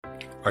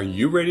Are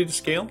you ready to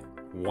scale?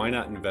 Why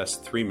not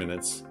invest 3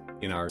 minutes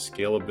in our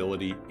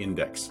Scalability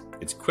Index?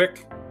 It's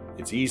quick,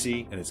 it's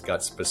easy, and it's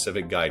got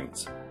specific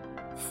guidance.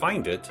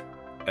 Find it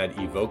at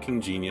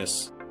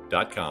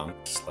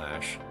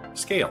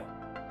evokinggenius.com/scale.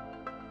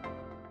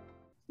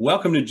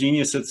 Welcome to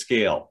Genius at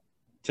Scale.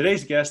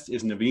 Today's guest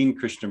is Naveen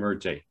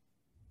Krishnamurthy.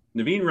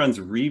 Naveen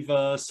runs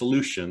Riva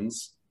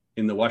Solutions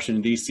in the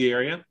Washington, D.C.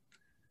 area.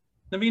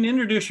 Naveen,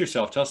 introduce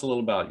yourself. Tell us a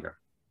little about you.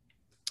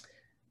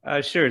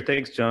 Sure.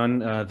 Thanks,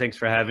 John. Thanks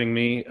for having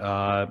me.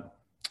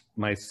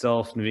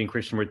 Myself, Naveen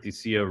Krishnamurthy,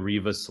 CEO of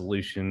Riva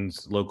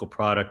Solutions, local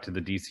product to the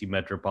DC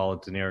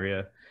metropolitan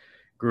area.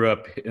 Grew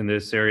up in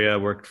this area,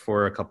 worked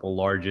for a couple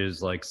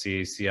larges like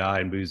CACI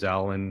and Booz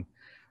Allen,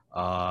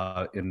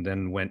 and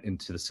then went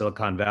into the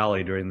Silicon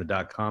Valley during the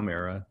dot-com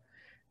era,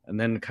 and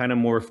then kind of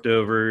morphed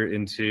over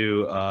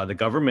into the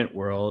government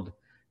world,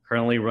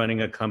 currently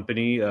running a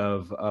company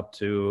of up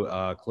to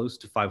close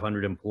to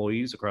 500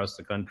 employees across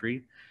the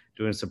country,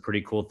 doing some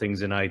pretty cool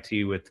things in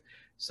IT with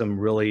some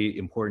really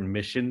important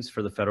missions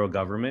for the federal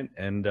government.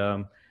 And,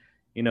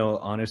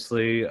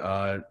 honestly,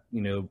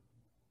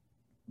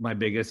 my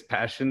biggest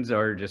passions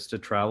are just to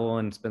travel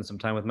and spend some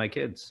time with my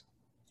kids.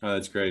 Oh,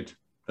 that's great.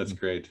 That's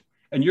great.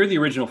 And you're the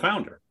original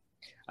founder.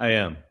 I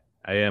am.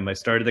 I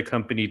started the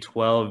company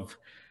 12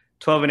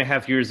 and a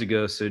half years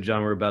ago. So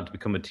John, we're about to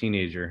become a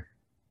teenager.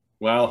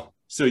 Wow.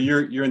 So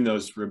you're in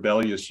those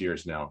rebellious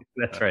years now.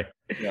 That's right.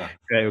 Yeah.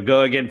 Okay, we'll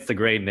go against the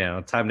grain now.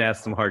 Time to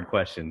ask some hard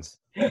questions.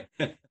 And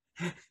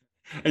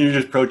you're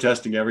just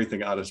protesting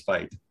everything out of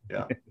spite.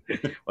 Yeah.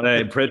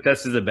 Well,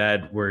 protest is a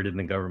bad word in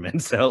the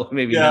government, so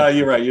maybe. Yeah,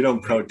 you're right. You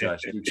don't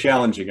protest. You're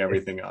challenging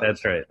everything out.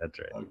 That's right.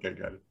 Okay,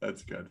 good.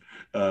 That's good.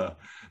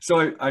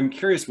 So I'm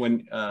curious,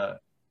 when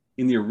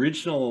in the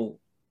original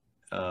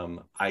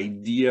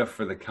idea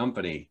for the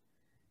company,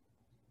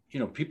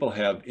 people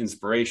have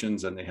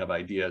inspirations and they have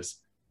ideas.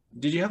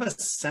 Did you have a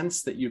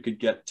sense that you could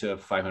get to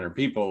 500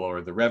 people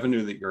or the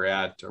revenue that you're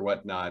at or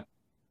whatnot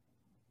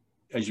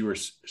as you were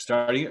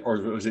starting it? Or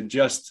was it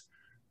just,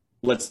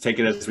 let's take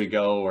it as we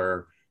go,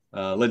 or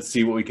let's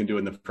see what we can do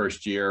in the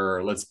first year,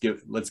 or let's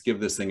give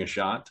this thing a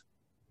shot?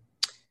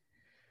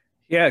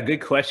 Yeah,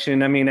 good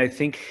question. I mean, I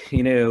think,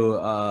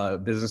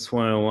 Business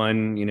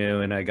 101,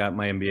 and I got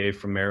my MBA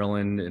from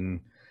Maryland,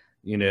 and,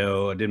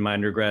 I did my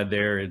undergrad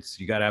there.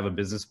 You got to have a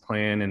business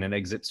plan and an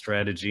exit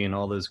strategy and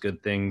all those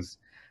good things.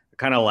 I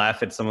kind of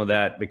laugh at some of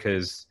that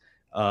because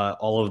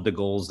all of the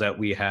goals that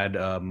we had,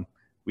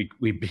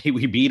 we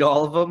beat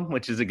all of them,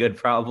 which is a good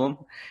problem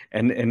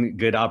and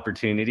good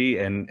opportunity.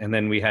 And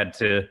then we had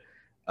to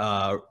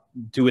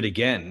do it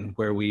again,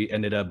 where we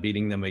ended up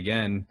beating them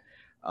again.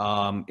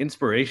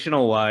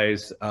 Inspirational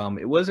wise,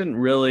 it wasn't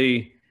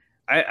really,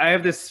 I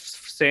have this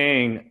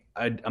saying,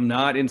 I'm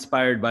not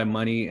inspired by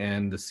money,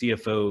 and the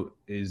CFO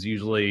is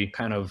usually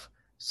kind of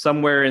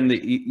somewhere in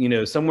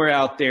the, somewhere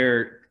out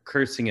there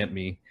cursing at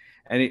me.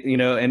 And,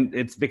 and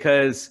it's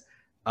because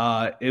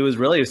it was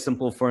really a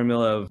simple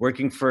formula of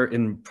working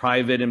in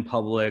private and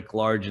public,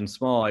 large and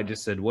small. I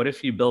just said, what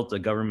if you built a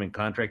government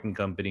contracting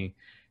company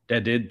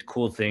that did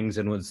cool things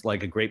and was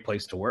like a great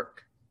place to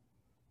work?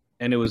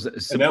 And it was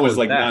simple. And that was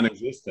like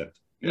non-existent.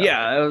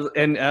 Yeah. I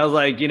was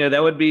like,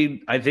 that would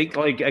be, I think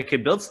like I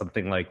could build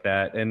something like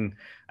that. And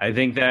I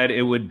think that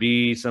it would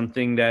be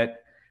something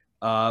that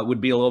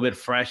would be a little bit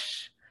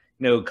fresh,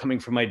 coming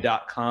from my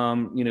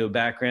 .com,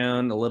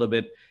 background, a little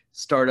bit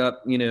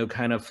startup,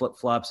 kind of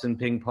flip-flops and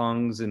ping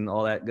pongs and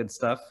all that good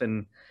stuff.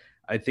 And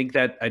I think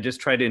that I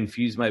just try to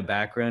infuse my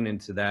background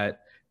into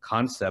that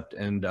concept.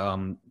 And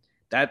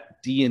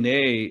that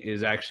DNA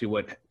is actually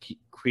what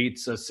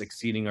creates us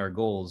exceeding our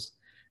goals,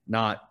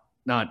 not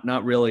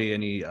really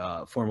any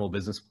formal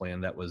business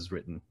plan that was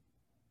written.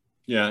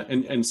 Yeah,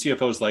 and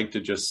CFOs like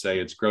to just say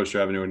it's gross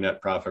revenue or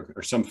net profit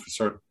or some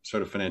sort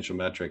of financial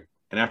metric.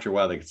 And after a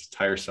while, they get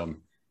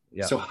tiresome.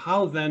 Yeah. So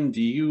how then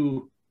do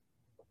you,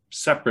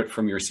 separate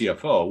from your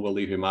CFO, we'll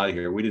leave him out of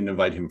here, we didn't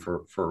invite him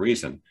for a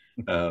reason.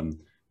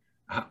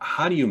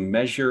 How do you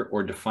measure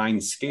or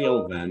define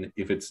scale then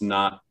if it's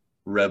not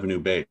revenue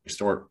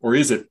based, or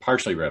is it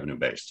partially revenue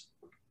based?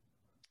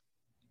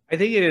 I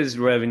think it is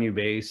revenue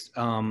based.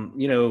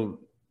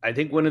 I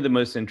think one of the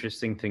most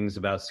interesting things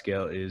about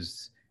scale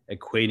is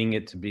equating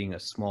it to being a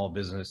small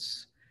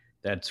business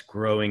that's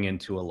growing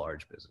into a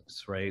large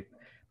business, right?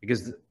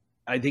 Because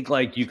I think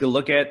like you could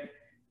look at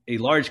a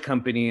large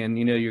company and,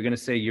 you're going to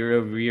say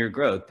year-over-year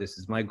growth. This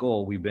is my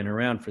goal. We've been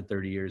around for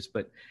 30 years.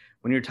 But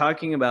when you're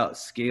talking about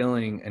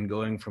scaling and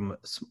going from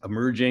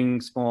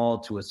emerging small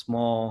to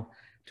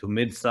a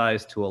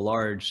mid-size to a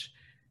large,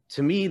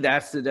 to me,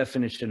 that's the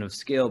definition of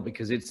scale,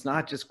 because it's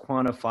not just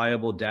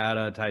quantifiable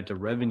data tied to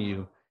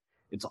revenue.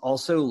 It's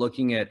also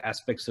looking at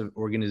aspects of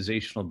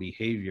organizational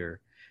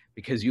behavior,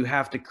 because you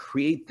have to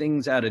create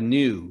things out of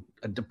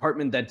a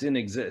department that didn't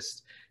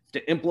exist,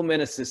 to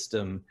implement a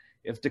system.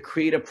 You have to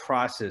create a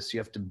process.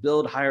 You have to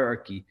build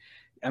hierarchy.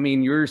 I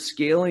mean, you're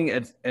scaling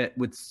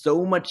with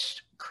so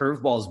much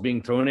curveballs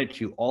being thrown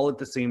at you all at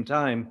the same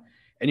time,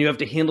 and you have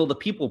to handle the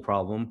people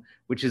problem,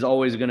 which is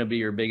always going to be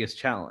your biggest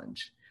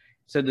challenge.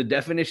 So the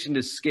definition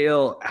to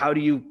scale, how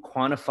do you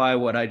quantify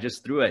what I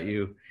just threw at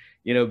you?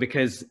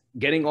 Because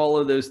getting all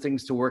of those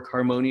things to work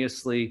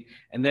harmoniously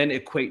and then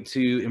equate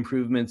to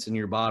improvements in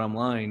your bottom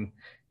line,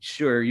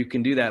 sure, you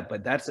can do that,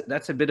 but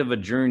that's a bit of a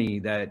journey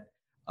that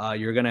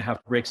you're going to have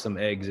to break some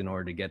eggs in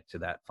order to get to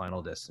that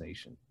final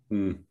destination.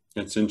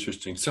 That's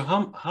interesting. So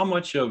how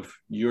much of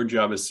your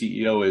job as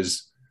CEO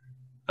is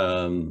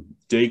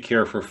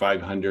daycare for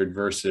 500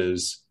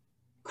 versus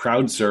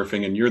crowd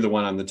surfing, and you're the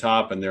one on the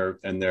top, and you're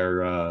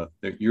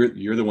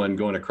the one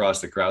going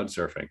across the crowd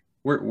surfing?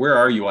 Where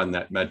are you on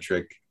that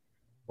metric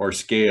or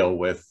scale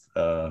with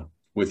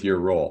your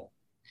role?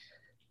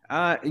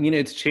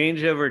 It's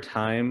changed over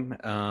time.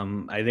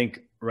 I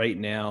think right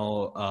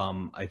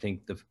now,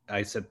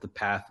 I set the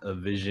path of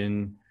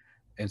vision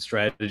and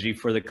strategy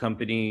for the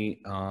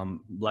company,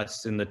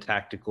 less in the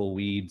tactical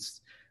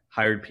weeds,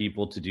 hired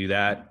people to do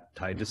that,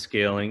 tied to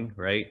scaling,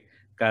 right?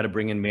 Got to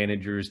bring in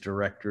managers,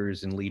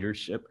 directors, and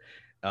leadership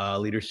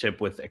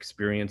with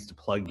experience to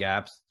plug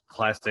gaps.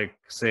 Classic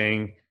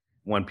saying,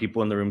 want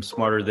people in the room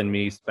smarter than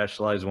me,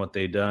 specialize in what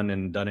they've done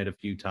and done it a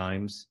few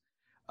times.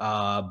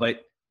 But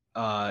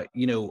I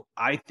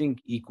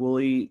think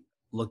equally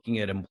looking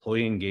at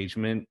employee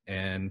engagement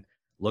and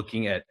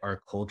looking at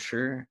our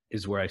culture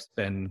is where I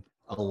spend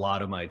a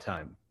lot of my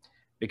time.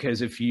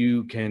 Because if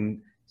you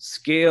can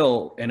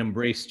scale and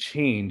embrace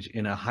change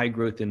in a high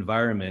growth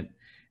environment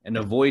and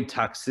avoid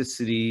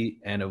toxicity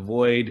and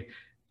avoid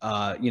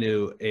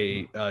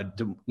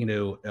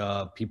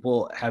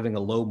people having a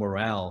low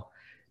morale,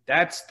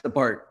 that's the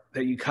part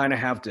that you kind of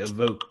have to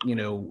evoke.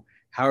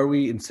 How are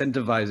we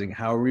incentivizing?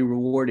 How are we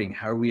rewarding?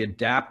 How are we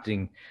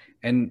adapting?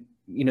 And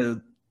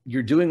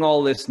you're doing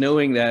all this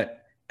knowing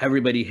that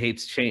everybody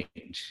hates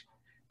change,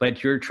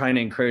 but you're trying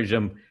to encourage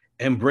them,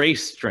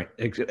 embrace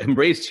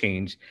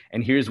change,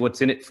 and here's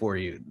what's in it for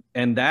you.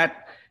 And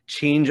that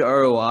change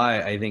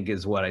ROI, I think,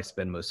 is what I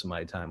spend most of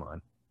my time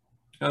on.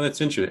 Oh, that's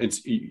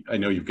interesting. I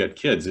know you've got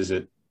kids. Is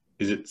it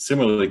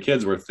similar to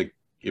kids where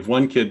if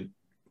one kid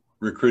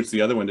recruits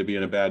the other one to be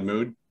in a bad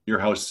mood, your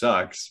house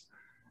sucks?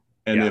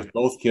 And if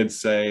both kids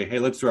say, hey,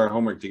 let's do our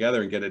homework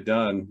together and get it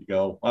done, you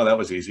go, oh, that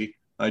was easy.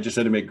 I just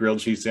had to make grilled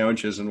cheese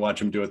sandwiches and watch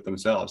them do it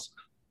themselves.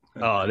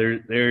 Oh,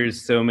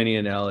 there's so many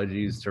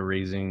analogies to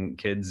raising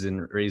kids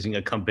and raising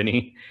a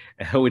company,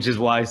 which is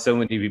why so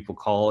many people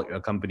call a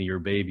company your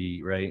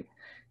baby, right?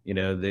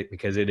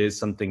 Because it is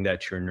something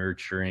that you're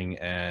nurturing,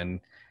 and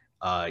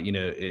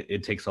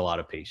it takes a lot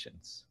of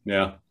patience.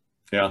 Yeah.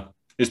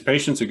 Is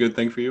patience a good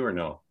thing for you or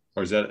no?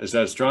 Or is that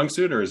a strong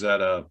suit, or is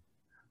that a?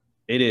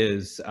 It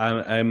is.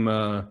 I'm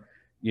a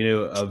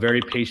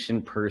very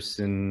patient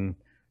person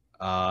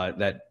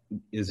that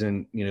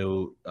isn't,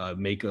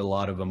 make a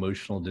lot of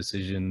emotional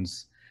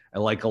decisions. I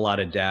like a lot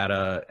of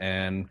data,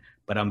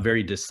 but I'm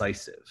very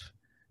decisive.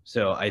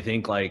 So I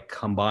think like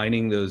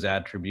combining those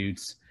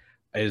attributes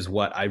is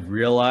what I've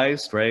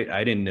realized, right?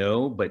 I didn't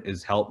know, but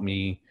has helped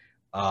me,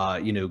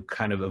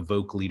 kind of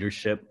evoke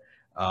leadership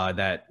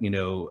that,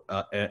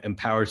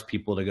 empowers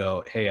people to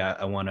go, hey,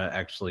 I want to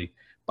actually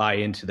buy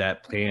into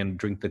that plan,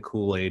 drink the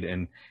Kool-Aid,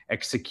 and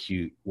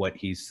execute what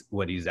he's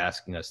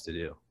asking us to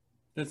do.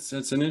 That's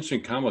an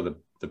interesting combo,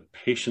 the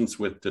patience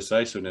with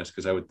decisiveness,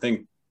 because I would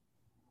think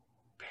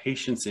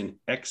patience in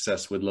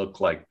excess would look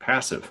like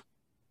passive,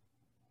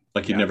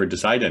 like you'd never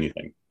decide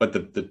anything. But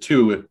the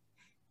two,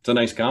 it's a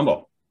nice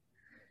combo.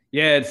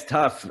 Yeah, it's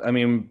tough. I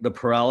mean, the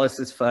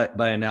paralysis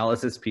by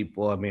analysis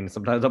people, I mean,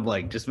 sometimes I'm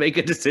like, just make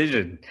a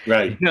decision.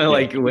 Right.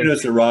 Like when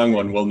it's the wrong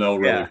one, we'll know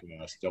really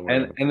fast. Don't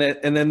worry.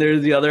 And then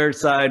there's the other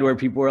side where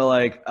people are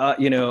like,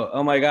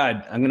 oh my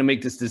God, I'm going to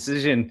make this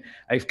decision.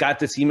 I've got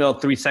this email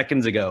 3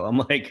 seconds ago. I'm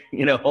like,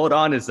 hold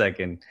on a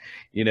second.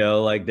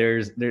 Go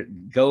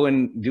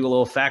and do a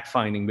little fact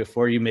finding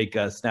before you make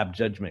snap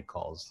judgment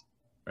calls.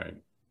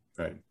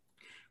 Right.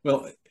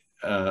 Well,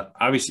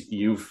 obviously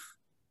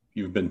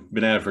you've been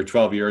at it for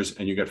 12 years,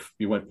 and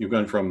you've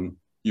gone from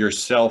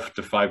yourself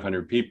to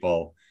 500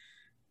 people.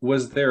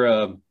 Was there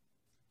a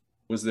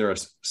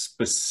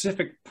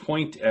specific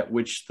point at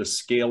which the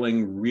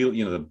scaling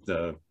really,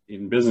 the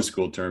in business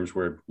school terms,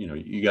 where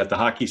you got the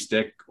hockey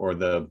stick or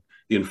the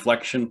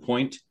inflection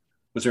point?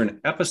 Was there an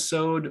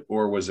episode,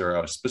 or was there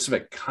a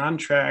specific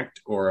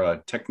contract or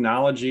a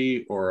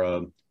technology or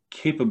a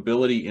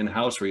capability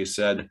in-house where you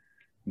said,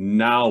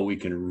 now we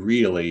can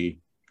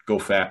really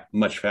go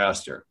much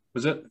faster?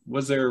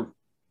 Was there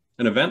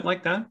an event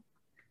like that?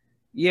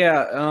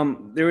 Yeah,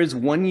 there was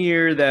 1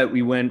 year that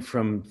we went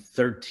from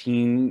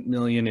 13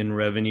 million in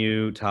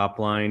revenue top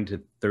line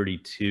to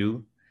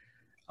 32.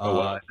 Oh,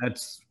 wow.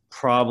 That's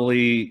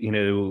probably,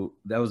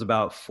 that was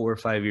about 4 or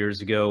 5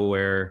 years ago,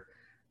 where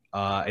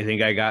I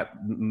think I got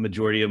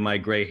majority of my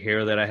gray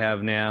hair that I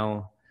have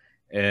now,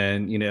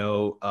 and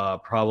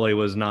probably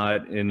was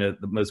not in the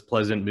most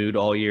pleasant mood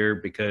all year,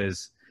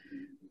 because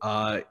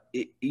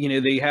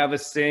they have a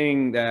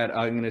saying that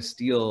I'm going to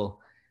steal,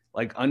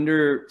 like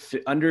under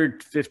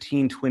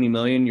 15, 20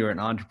 million, you're an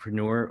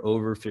entrepreneur.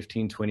 Over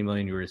 15, 20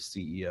 million, you're a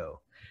CEO.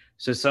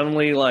 So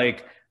suddenly,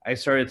 like, I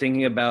started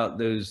thinking about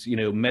those,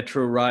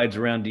 metro rides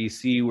around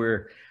DC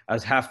where I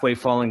was halfway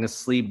falling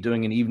asleep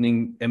doing an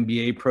evening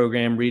MBA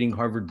program, reading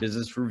Harvard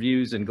Business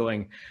Reviews and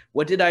going,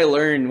 what did I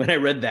learn when I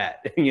read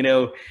that?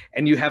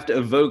 And you have to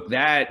evoke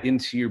that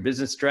into your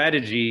business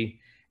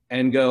strategy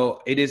and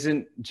go, it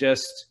isn't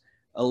just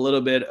a little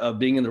bit of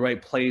being in the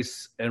right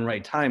place and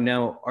right time.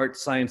 Now, art,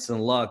 science,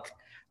 and luck,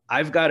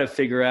 I've got to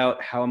figure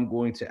out how I'm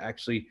going to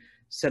actually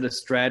set a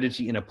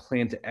strategy and a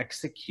plan to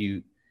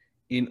execute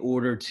in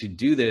order to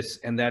do this.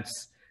 And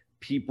that's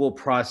people,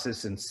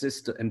 process, and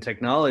system and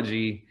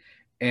technology.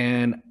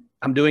 And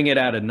I'm doing it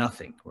out of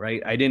nothing,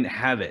 right? I didn't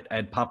have it. I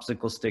had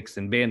popsicle sticks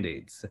and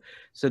Band-Aids.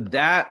 So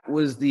that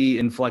was the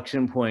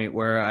inflection point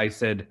where I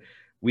said,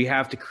 we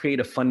have to create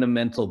a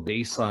fundamental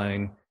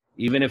baseline,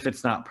 even if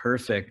it's not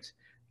perfect,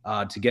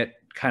 to get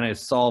kind of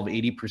solve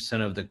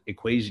 80% of the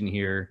equation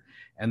here.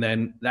 And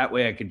then that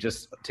way I could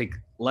just take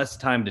less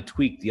time to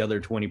tweak the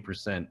other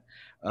 20%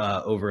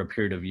 over a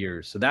period of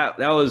years. So that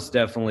was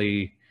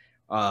definitely,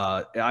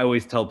 I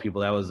always tell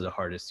people that was the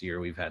hardest year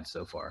we've had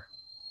so far.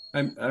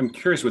 I'm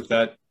curious with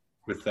that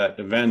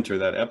event or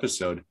that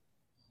episode,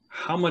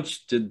 how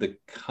much did the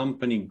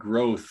company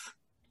growth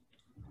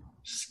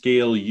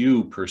scale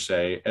you per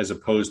se, as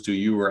opposed to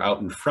you were out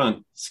in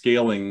front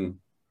scaling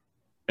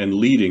and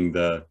leading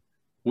I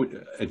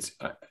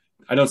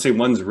don't say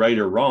one's right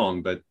or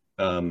wrong, but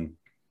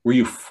were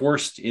you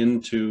forced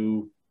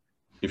into,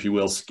 if you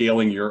will,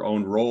 scaling your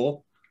own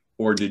role,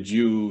 or did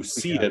you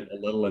see it a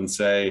little and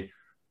say,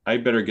 I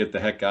better get the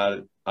heck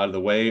out of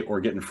the way or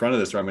get in front of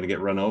this or I'm going to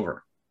get run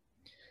over?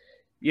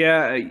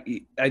 Yeah,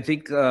 I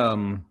think,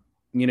 I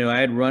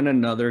had run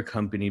another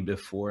company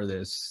before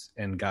this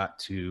and got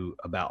to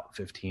about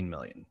 15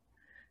 million.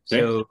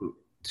 Okay. So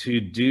to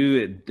do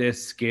it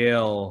this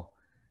scale,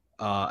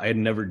 I had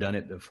never done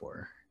it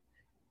before.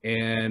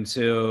 And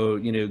so,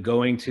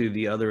 going to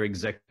the other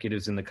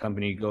executives in the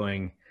company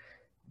going,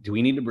 do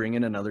we need to bring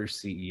in another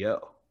CEO?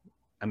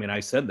 I mean, I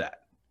said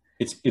that.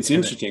 It's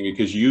interesting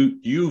because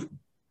you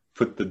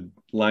put the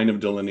line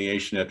of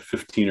delineation at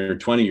 15 or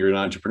 20, you're an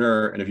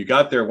entrepreneur. And if you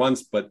got there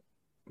once, but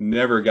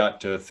never got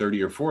to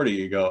 30 or 40,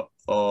 you go,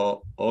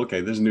 oh,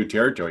 okay, this is new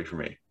territory for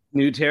me.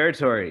 New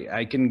territory.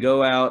 I can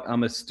go out.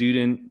 I'm a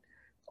student,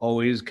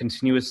 always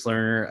continuous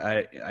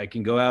learner. I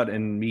can go out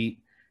and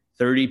meet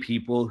 30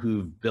 people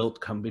who've built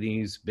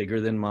companies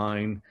bigger than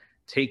mine,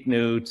 take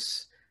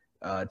notes,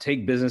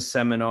 take business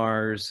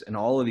seminars and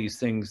all of these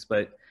things.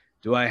 But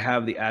do I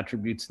have the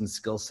attributes and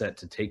skill set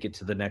to take it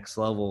to the next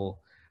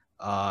level?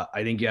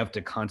 I think you have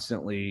to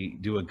constantly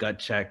do a gut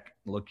check,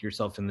 look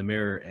yourself in the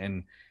mirror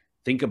and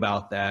think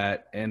about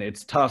that. And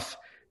it's tough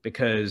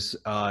because,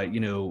 a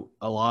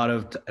lot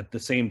of, at the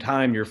same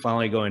time, you're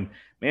finally going,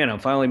 man, I'm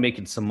finally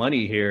making some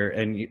money here.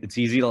 And it's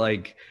easy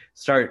to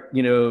start,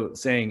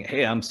 saying,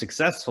 hey, I'm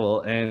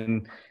successful.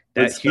 And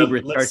that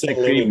hubris starts to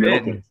creep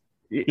in.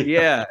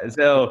 Yeah.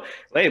 So,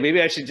 hey,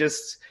 maybe I should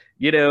just,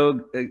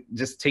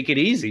 just take it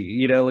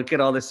easy, look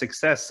at all the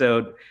success.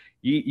 So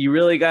you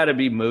really got to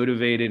be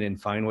motivated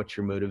and find what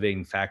your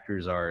motivating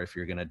factors are if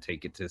you're going to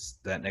take it to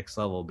that next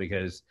level,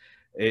 because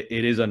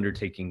it is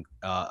undertaking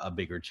a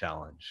bigger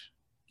challenge.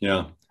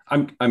 Yeah.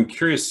 I'm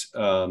curious,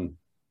 how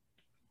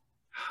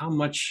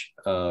much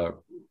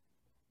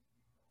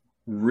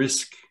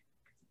risk,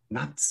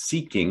 not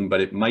seeking, but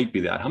it might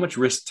be that, how much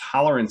risk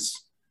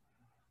tolerance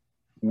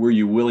were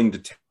you willing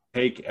to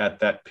take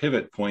at that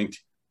pivot point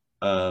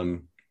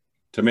to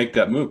make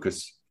that move?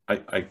 Because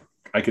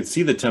I could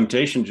see the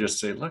temptation to just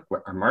say, look,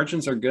 our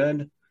margins are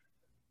good.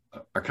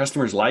 Our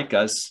customers like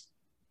us.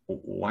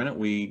 Why don't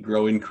we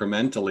grow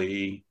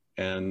incrementally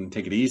and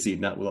take it easy?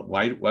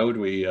 Why would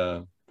we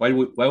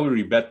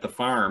bet the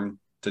farm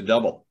to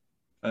double?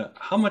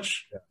 How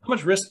much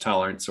risk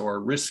tolerance or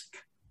risk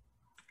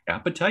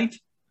appetite,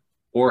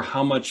 or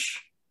how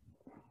much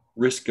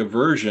risk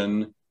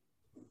aversion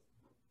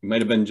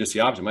might have been just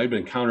the opposite? It might have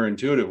been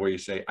counterintuitive, where you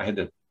say, I had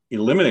to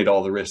eliminate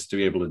all the risks to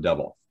be able to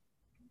double.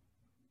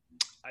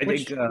 I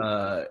think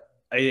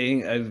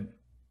I've,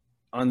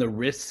 on the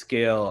risk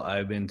scale,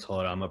 I've been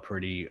told I'm a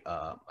pretty,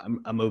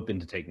 I'm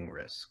open to taking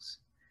risks.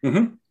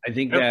 Mm-hmm. I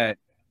think that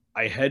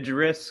I hedge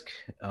risk,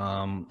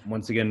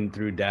 once again,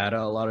 through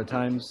data a lot of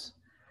times,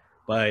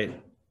 but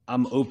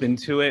I'm open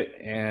to it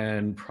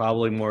and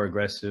probably more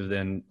aggressive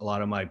than a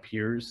lot of my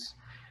peers.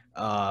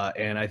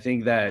 And I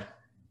think that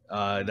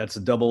that's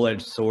a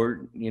double-edged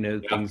sword.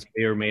 Things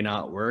may or may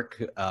not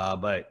work,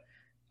 but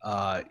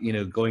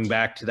going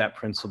back to that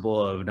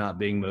principle of not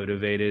being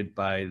motivated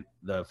by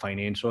the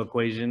financial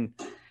equation,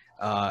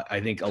 I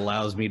think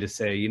allows me to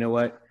say, you know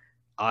what,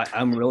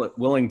 I'm really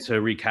willing to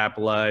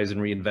recapitalize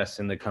and reinvest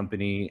in the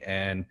company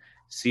and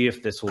see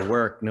if this will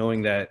work,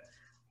 knowing that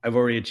I've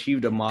already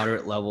achieved a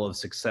moderate level of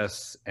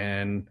success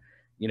and,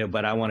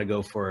 but I want to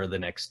go for the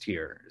next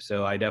tier.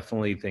 So I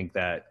definitely think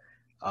that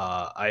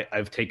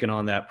I've taken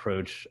on that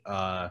approach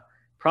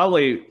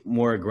probably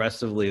more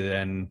aggressively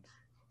than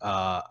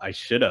I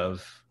should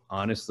have,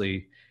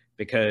 honestly,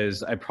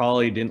 because I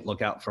probably didn't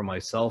look out for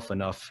myself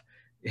enough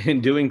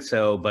in doing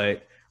so,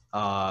 but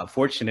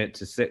fortunate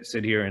to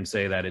sit here and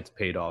say that it's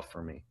paid off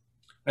for me.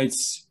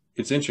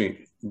 it's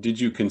interesting. Did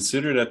you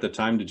consider it at the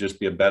time to just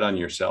be a bet on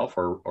yourself,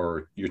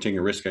 or you're taking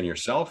a risk on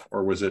yourself,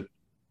 or was it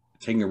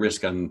taking a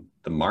risk on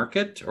the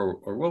market, or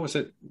what was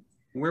it?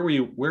 Where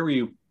were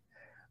you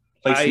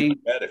placing the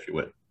bet, if you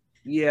would?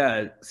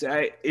 Yeah,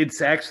 so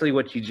it's actually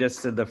what you just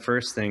said. The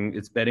first thing,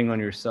 it's betting on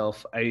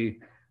yourself. I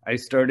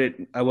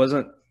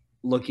wasn't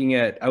looking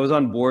at, I was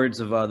on boards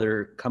of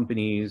other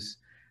companies.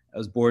 I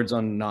was boards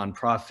on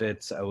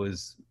nonprofits. I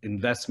was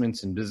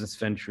investments in business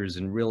ventures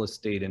and real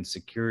estate and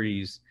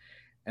securities.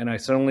 And I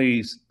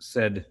suddenly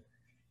said,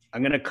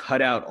 I'm going to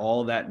cut out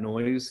all that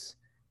noise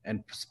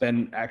and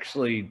spend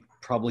actually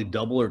probably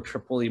double or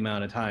triple the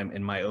amount of time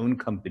in my own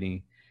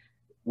company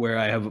where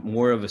I have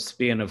more of a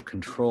span of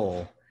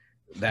control,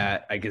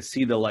 that I can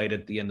see the light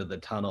at the end of the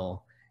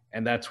tunnel.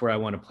 And that's where I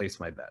want to place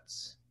my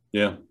bets.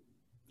 Yeah.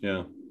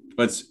 Yeah.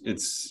 But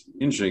it's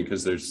interesting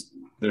because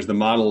there's the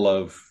model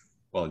of,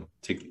 well,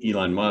 take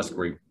Elon Musk,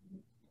 where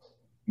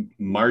he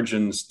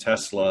margins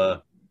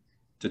Tesla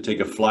to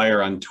take a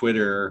flyer on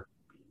Twitter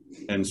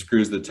and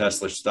screws the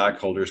Tesla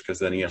stockholders because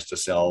then he has to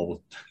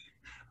sell.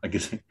 I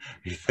guess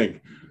you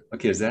think,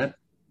 okay, is that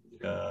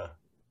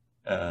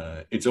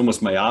it's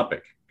almost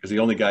myopic, because the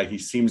only guy he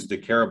seems to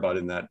care about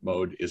in that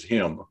mode is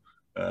him.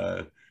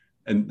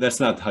 And that's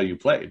not how you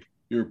played.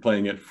 You were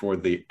playing it for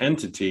the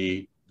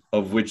entity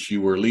of which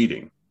you were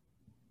leading.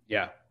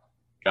 Yeah.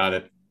 Got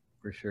it.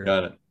 For sure.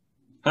 Got it.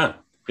 Huh.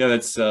 Yeah,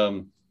 that's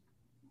I'm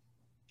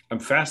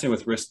fascinated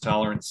with risk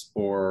tolerance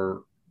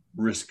or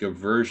risk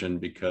aversion,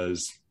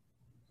 because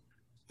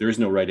there is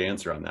no right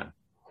answer on that.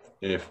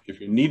 If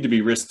you need to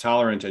be risk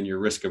tolerant and you're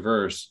risk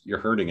averse, you're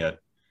hurting it.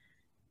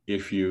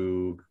 If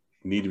you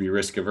need to be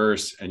risk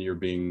averse and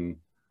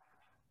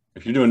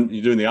if you're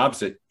doing the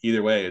opposite,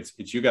 either way,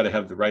 it's you got to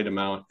have the right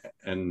amount,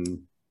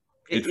 and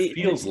it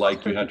feels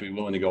like you have to be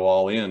willing to go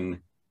all in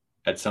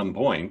at some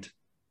point.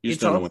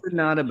 It's also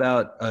not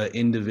about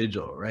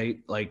individual, right?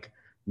 Like,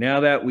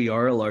 now that we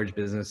are a large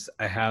business,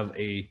 I have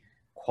a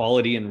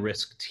quality and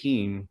risk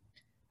team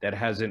that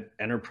has an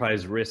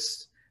enterprise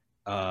risk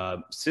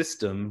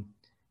system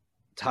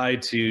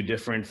tied to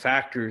different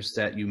factors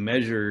that you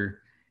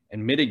measure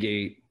and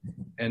mitigate.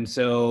 And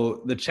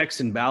so the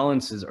checks and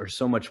balances are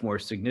so much more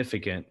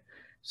significant.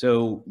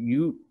 So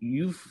you've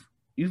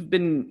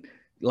been,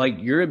 like,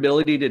 your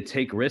ability to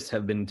take risks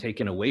have been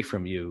taken away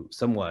from you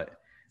somewhat.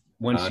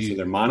 So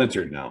they're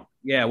monitored now.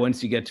 Yeah,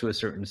 once you get to a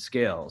certain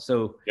scale.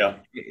 So yeah,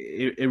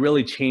 it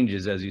really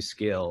changes as you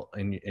scale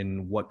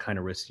and what kind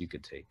of risks you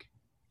could take.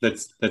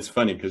 That's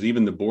funny, because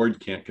even the board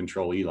can't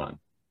control Elon.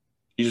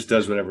 He just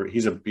does whatever.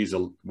 He's a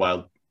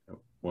wild,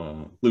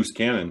 loose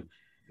cannon.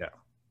 Yeah,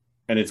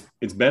 and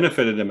it's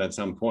benefited him at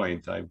some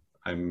point.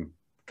 I'm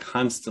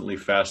constantly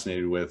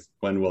fascinated with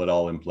when will it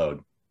all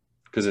implode,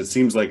 because it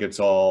seems like it's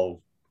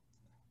all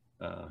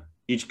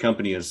each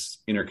company is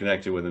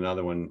interconnected with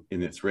another one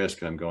in its risk.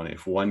 And I'm going,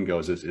 if one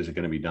goes, is it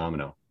going to be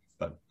domino?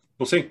 But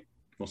we'll see.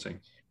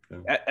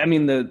 Yeah. I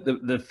mean,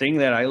 the thing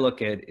that I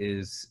look at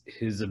is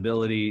his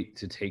ability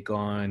to take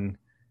on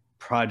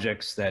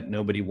projects that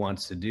nobody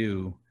wants to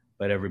do,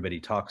 but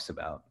everybody talks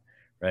about,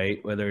 right?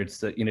 Whether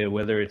it's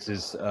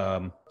his,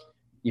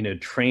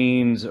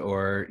 trains,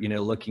 or,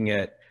 looking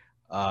at,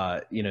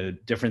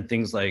 different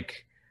things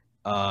like,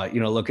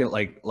 look at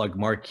like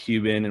Mark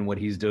Cuban and what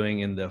he's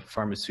doing in the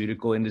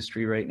pharmaceutical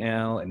industry right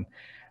now. And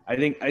I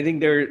think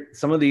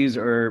some of these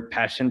are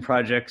passion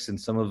projects, and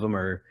some of them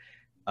are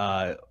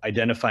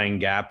identifying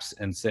gaps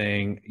and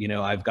saying,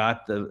 I've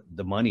got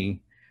the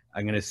money.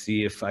 I'm going to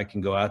see if I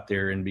can go out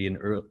there and be an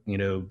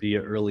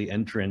early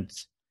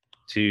entrant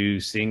to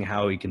seeing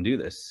how we can do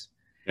this.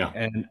 Yeah.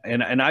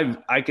 And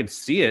I could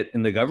see it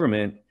in the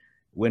government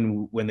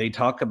when they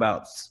talk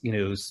about,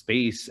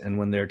 space, and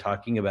when they're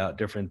talking about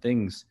different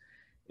things.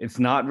 It's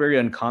not very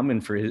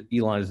uncommon for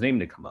Elon's name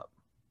to come up.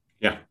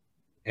 Yeah.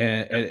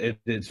 And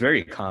it's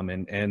very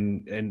common,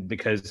 and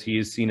because he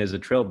is seen as a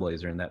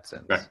trailblazer in that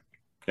sense. Right.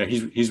 Yeah,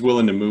 he's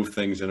willing to move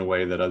things in a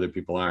way that other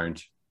people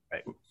aren't,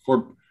 right?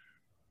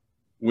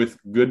 With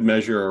good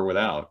measure or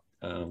without.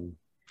 Some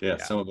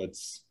of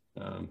it's.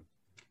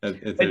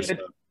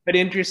 But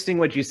interesting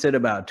what you said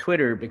about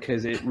Twitter,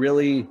 because it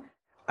really,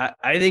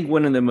 I think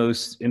one of the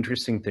most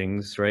interesting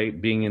things, right,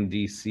 being in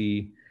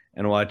DC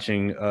and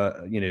watching,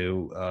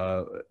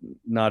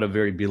 not a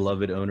very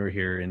beloved owner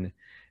here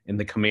in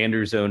the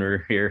Commanders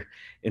owner here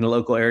in a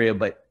local area,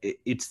 but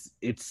it's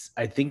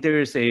I think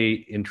there's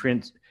a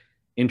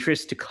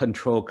interest to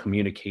control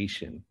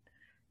communication,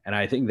 and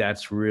I think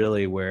that's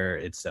really where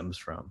it stems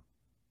from.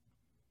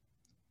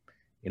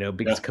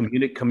 Because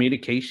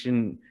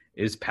communication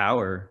is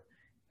power,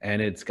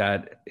 and it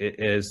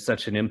is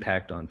such an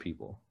impact on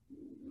people.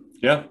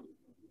 Yeah,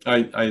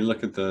 I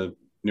look at the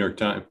New York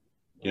Times.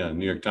 Yeah,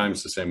 New York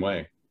Times the same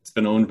way. It's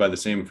been owned by the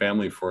same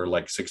family for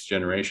like 6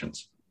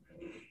 generations.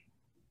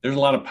 There's a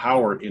lot of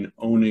power in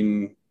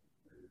owning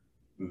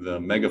the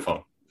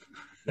megaphone.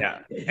 Yeah,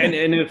 and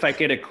if I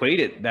could equate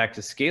it back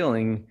to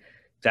scaling,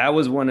 that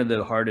was one of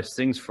the hardest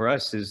things for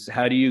us, is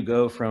how do you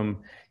go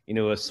from,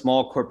 a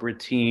small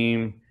corporate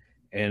team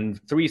in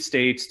 3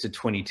 states to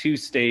 22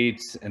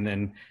 states, and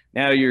then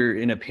Now you're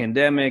in a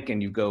pandemic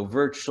and you go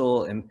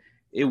virtual, and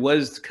it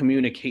was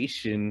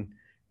communication,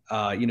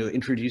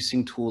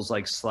 introducing tools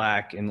like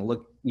Slack and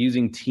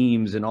using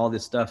Teams and all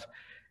this stuff.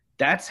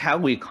 That's how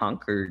we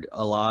conquered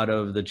a lot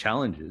of the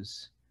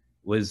challenges,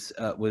 was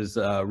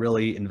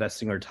really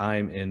investing our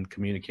time in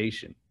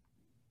communication.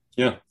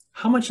 Yeah.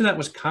 How much of that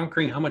was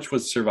conquering? How much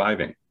was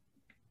surviving?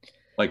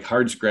 Like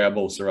hard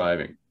scrabble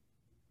surviving?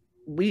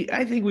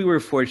 I think we were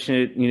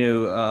fortunate.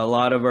 A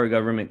lot of our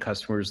government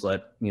customers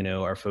let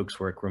our folks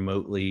work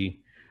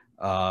remotely.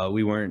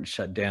 We weren't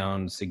shut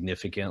down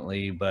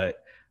significantly,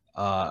 but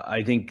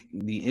I think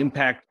the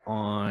impact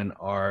on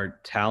our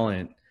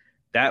talent,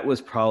 that was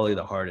probably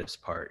the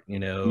hardest part.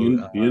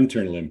 The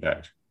internal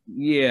impact.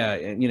 Yeah,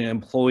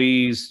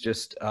 employees,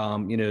 just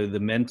the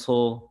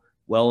mental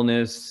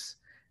wellness,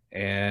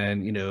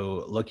 and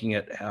looking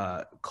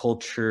at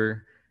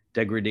culture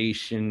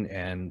degradation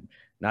and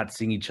not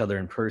seeing each other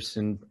in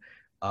person,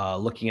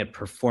 looking at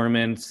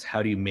performance.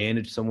 How do you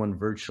manage someone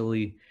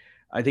virtually?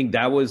 I think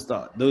those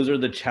are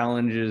the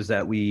challenges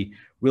that we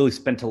really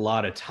spent a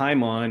lot of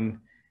time on,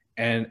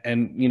 and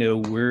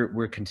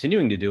we're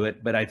continuing to do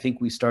it. But I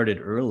think we started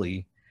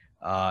early,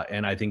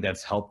 and I think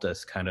that's helped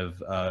us kind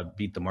of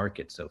beat the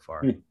market so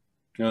far.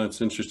 Yeah,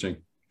 that's interesting.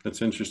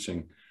 That's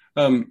interesting.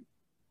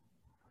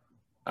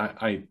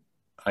 I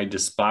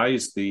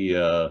despise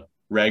the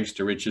rags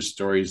to riches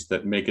stories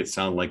that make it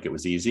sound like it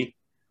was easy,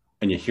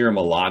 and you hear them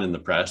a lot in the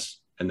press,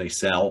 and they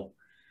sell.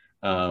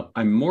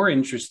 I'm more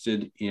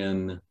interested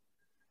in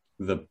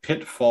the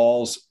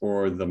pitfalls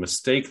or the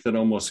mistake that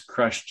almost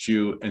crushed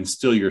you and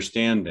still you're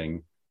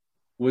standing.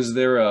 Was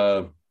there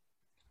a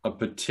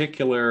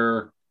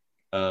particular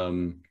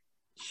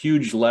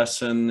huge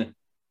lesson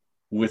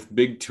with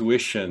big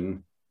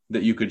tuition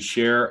that you could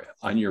share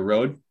on your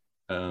road?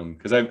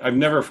 Because I've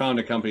never found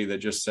a company that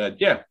just said,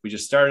 yeah, we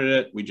just started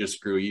it, we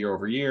just grew year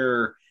over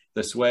year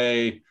this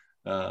way,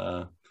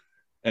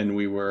 and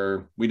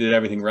we did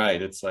everything right.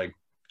 It's like,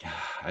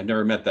 I've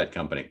never met that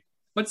company.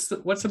 What's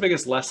the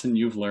biggest lesson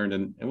you've learned,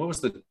 and what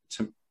was the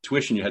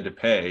tuition you had to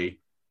pay?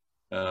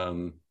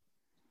 A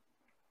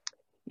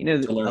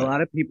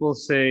lot of people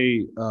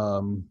say,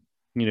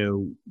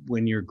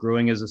 when you're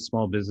growing as a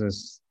small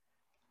business,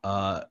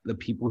 the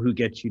people who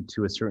get you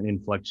to a certain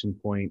inflection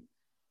point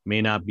may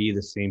not be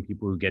the same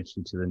people who get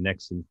you to the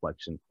next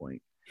inflection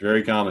point.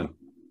 Very common.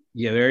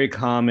 Yeah, very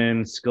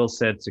common. Skill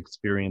sets,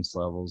 experience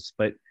levels.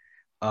 But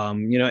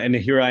and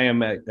here I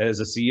am as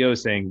a CEO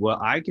saying,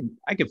 well, I can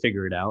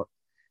figure it out,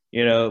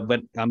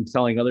 but I'm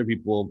telling other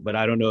people, but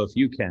I don't know if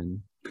you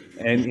can.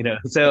 And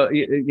so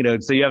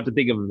you have to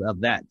think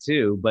of that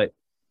too. But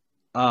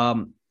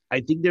I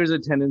think there's a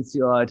tendency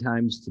a lot of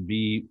times to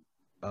be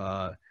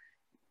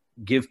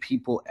give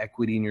people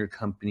equity in your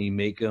company,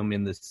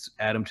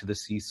 add them to the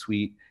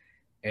C-suite,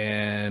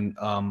 and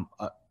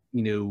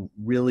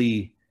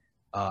really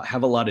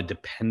have a lot of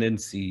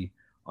dependency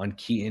on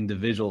key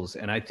individuals.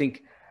 And I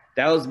think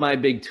that was my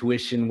big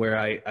tuition, where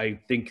I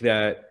think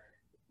that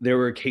there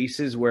were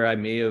cases where I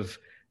may have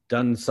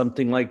done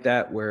something like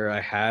that, where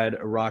I had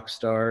a rock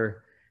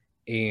star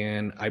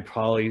and I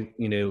probably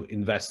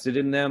invested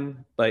in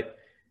them. But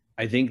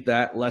I think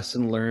that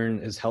lesson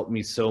learned has helped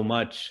me so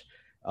much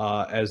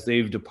as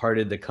they've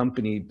departed the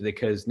company,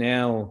 because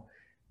now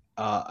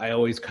I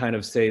always kind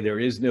of say there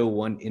is no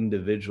one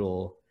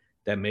individual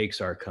that makes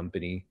our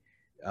company.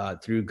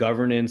 Through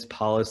governance,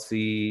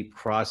 policy,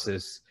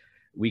 process,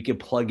 we could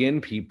plug in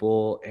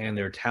people and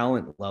their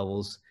talent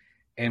levels,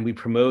 and we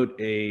promote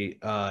a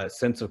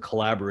sense of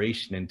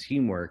collaboration and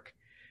teamwork,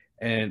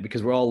 and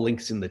because we're all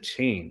links in the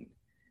chain.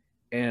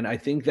 And I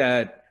think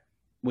that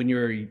when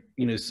you're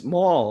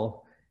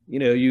small,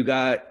 you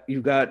got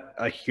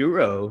a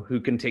hero who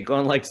can take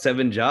on like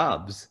 7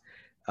 jobs,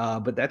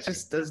 but that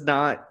just that's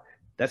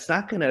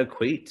not going to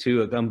equate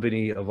to a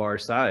company of our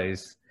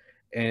size,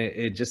 and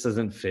it just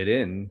doesn't fit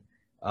in.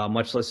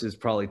 Much less is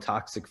probably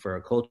toxic for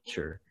a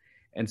culture.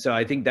 And so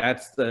I think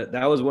that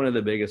was one of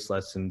the biggest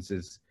lessons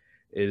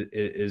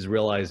is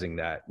realizing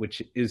that,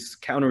 which is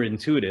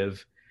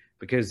counterintuitive,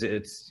 because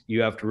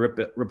you have to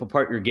rip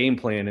apart your game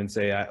plan and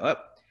say,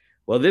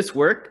 well, this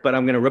worked, but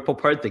I'm going to rip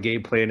apart the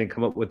game plan and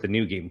come up with a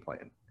new game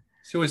plan.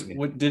 So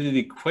did it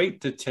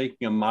equate to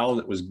taking a model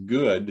that was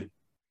good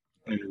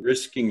and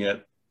risking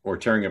it or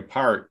tearing it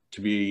apart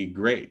to be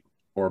great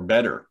or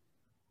better?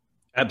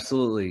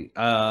 Absolutely.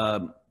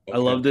 Okay. I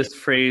love this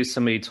phrase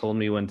somebody told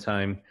me one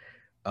time.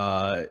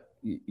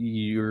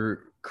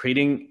 You're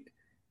creating,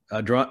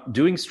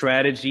 doing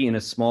strategy in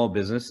a small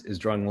business is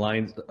drawing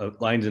lines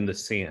in the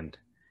sand,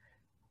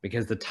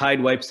 because the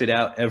tide wipes it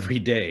out every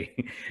day.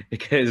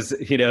 Because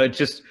it's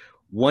just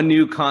one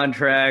new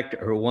contract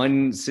or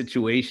one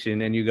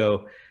situation, and you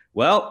go,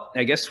 well,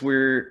 I guess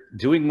we're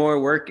doing more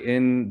work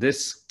in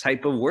this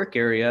type of work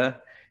area,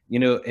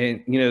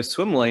 and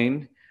swim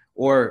lane.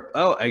 Or,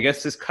 oh, I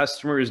guess this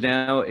customer is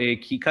now a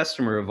key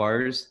customer of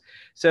ours.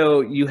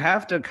 So you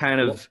have to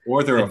kind of,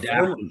 or they're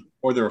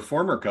a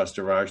former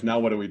customer of ours. Now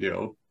what do we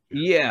do?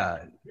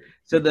 Yeah.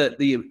 So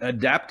the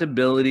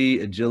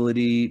adaptability,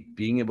 agility,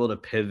 being able to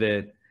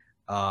pivot,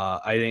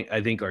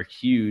 I think are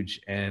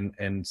huge.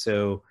 And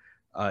so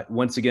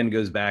once again,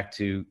 goes back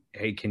to,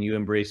 hey, can you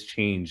embrace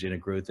change in a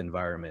growth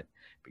environment?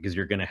 Because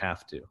you're going to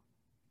have to.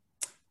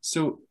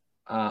 So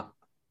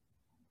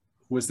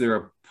was there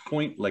a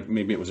point, like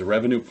maybe it was a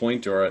revenue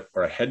point or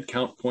a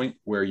headcount point,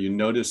 where you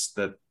noticed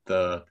that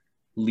the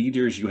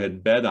leaders you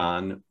had bet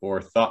on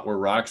or thought were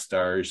rock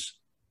stars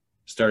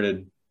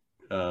started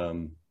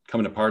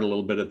coming apart a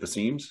little bit at the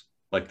seams?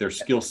 Like their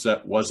skill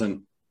set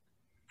wasn't,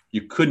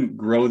 you couldn't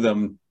grow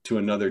them to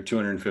another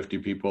 250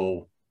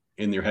 people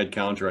in your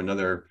headcount or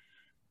another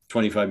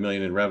 25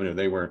 million in revenue.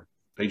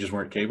 They just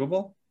weren't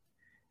capable?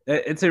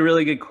 It's a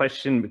really good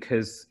question,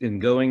 because in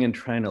going and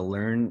trying to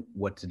learn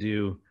what to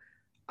do,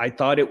 I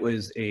thought it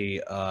was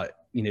a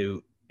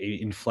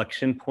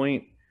inflection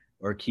point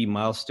or a key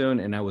milestone,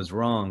 and I was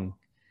wrong.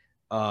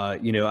 I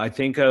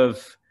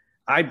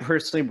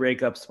personally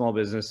break up small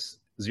business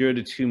 0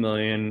 to 2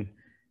 million,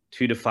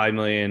 2 to 5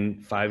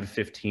 million, 5 to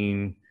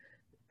 15,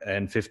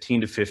 and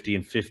 15 to 50,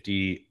 and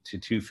 50 to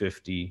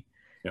 250,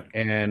 yeah,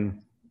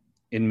 and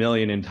in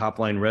million in top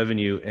line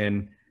revenue.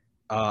 And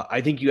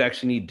I think you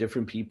actually need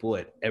different people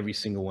at every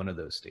single one of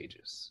those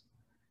stages.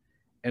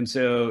 And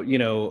so,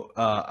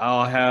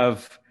 I'll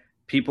have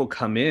people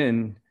come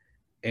in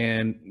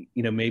and,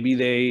 maybe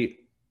they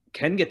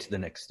can get to the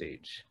next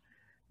stage.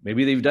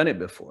 Maybe they've done it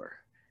before.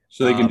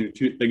 So they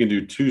can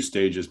do two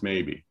stages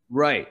maybe.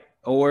 Right.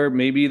 Or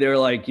maybe they're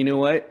like, you know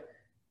what,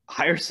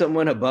 hire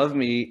someone above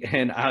me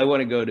and I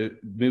want to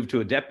move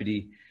to a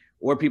deputy.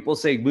 Or people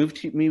say, move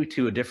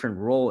to a different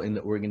role in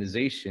the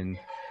organization.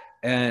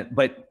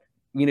 But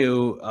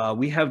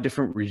we have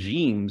different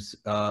regimes,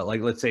 like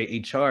let's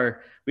say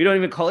HR, we don't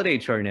even call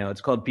it HR now,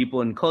 it's called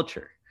people and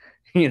culture,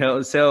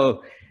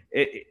 so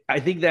I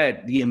think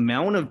that the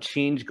amount of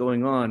change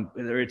going on,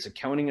 whether it's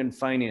accounting and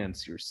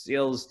finance, your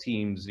sales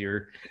teams,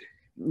 your,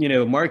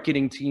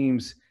 marketing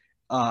teams,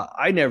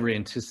 I never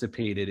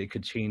anticipated it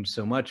could change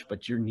so much,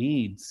 but your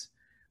needs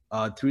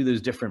through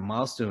those different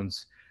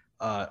milestones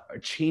are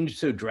changed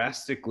so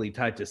drastically,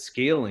 tied to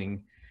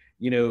scaling.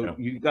 Yeah.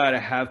 You got to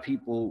have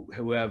people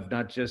who have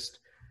not just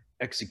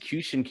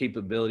execution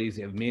capabilities,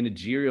 they have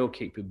managerial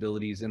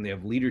capabilities, and they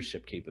have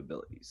leadership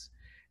capabilities.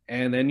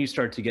 And then you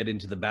start to get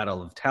into the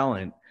battle of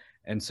talent.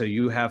 And so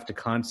you have to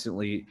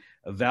constantly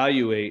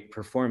evaluate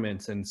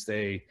performance and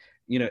say,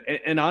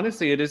 and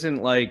honestly, it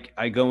isn't like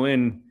I go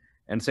in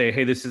and say,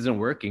 hey, this isn't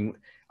working.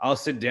 I'll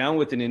sit down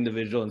with an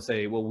individual and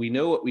say, well, we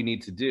know what we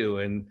need to do.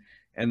 And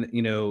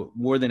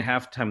more than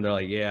half the time they're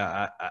like,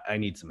 yeah, I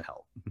need some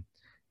help,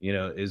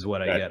 is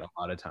what I get a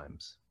lot of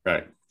times.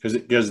 Right.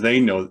 Because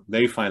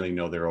they finally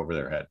know they're over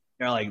their head.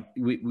 They're like,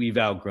 we've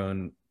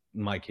outgrown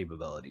my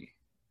capability.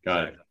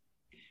 Got it.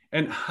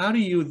 And how do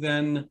you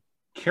then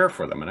care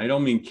for them? And I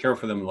don't mean care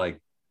for them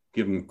like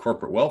give them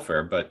corporate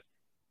welfare, but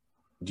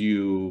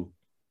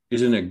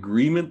is an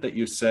agreement that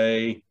you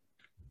say,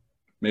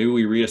 maybe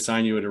we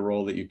reassign you at a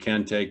role that you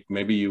can take,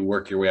 maybe you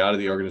work your way out of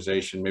the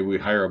organization, maybe we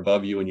hire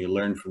above you and you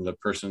learn from the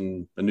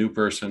new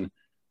person.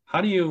 How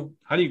do you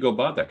go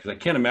about that? Because I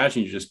can't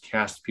imagine you just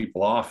cast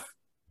people off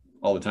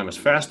all the time. As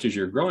fast as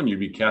you're growing, you'd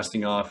be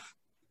casting off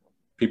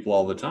people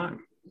all the time.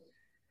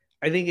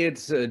 I think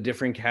it's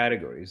different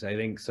categories. I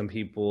think some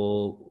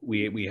people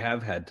we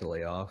have had to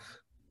lay off,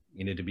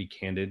 to be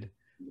candid.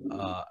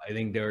 I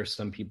think there are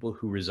some people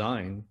who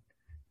resign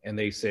and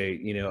they say,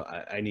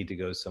 I need to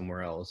go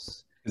somewhere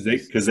else.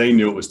 Because they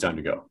knew it was time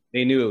to go.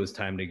 They knew it was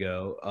time to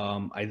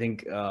go. I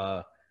think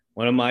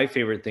one of my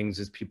favorite things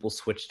is people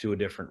switch to a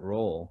different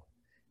role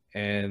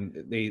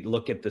and they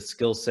look at the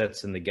skill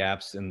sets and the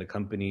gaps in the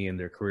company and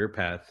their career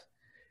path.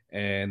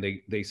 And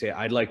they say,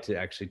 I'd like to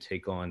actually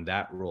take on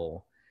that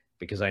role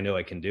because I know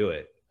I can do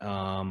it.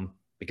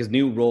 Because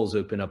new roles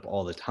open up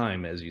all the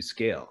time as you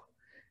scale.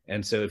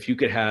 And so if you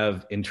could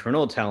have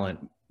internal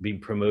talent being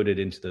promoted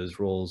into those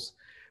roles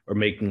or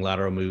making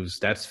lateral moves,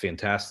 that's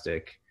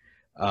fantastic.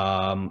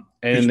 And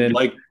then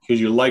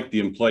because you like the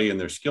employee and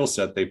their skill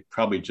set, they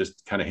probably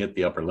just kind of hit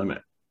the upper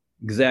limit.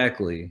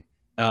 Exactly.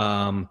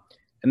 And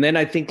then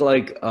I think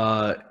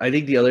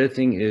the other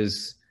thing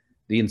is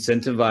the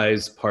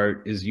incentivized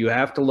part is you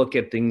have to look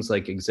at things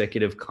like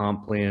executive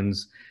comp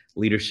plans,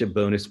 leadership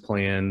bonus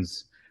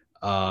plans.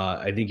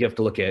 I think you have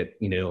to look at,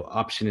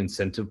 option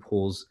incentive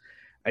pools.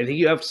 I think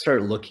you have to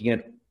start looking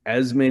at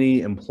as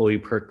many employee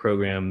perk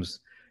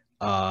programs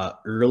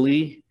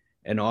early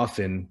and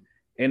often.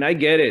 And I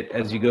get it,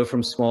 as you go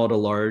from small to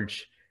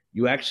large,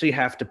 you actually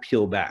have to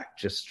peel back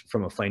just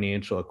from a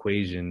financial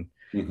equation.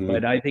 Mm-hmm.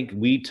 But I think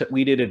we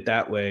did it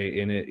that way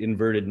in an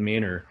inverted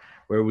manner,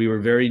 where we were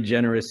very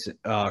generous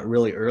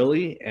really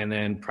early, and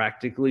then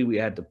practically we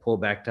had to pull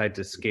back tied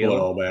to scale. Pull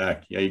it all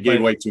back. Yeah, you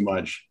gave way too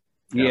much.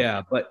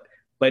 Yeah,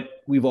 but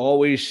we've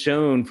always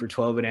shown for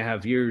 12 and a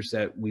half years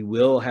that we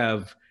will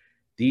have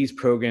these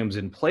programs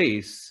in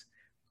place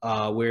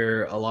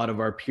where a lot of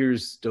our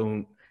peers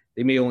don't.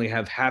 They may only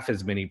have half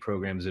as many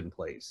programs in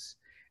place,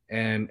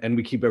 and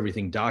we keep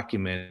everything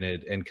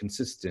documented and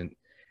consistent.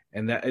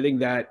 And that I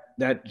think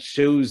that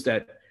shows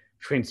that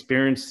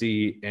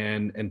transparency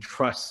and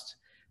trust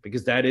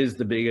because that is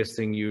the biggest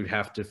thing you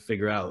have to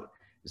figure out,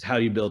 is how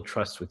you build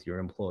trust with your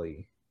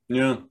employee.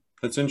 Yeah,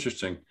 that's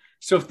interesting.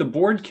 So if the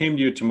board came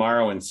to you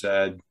tomorrow and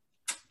said,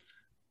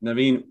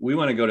 Naveen, we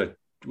want to go to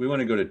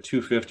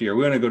 250, or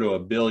we want to go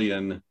to $1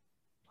 billion.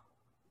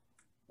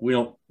 We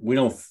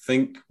don't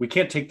think we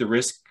can't take the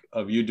risk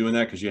of you doing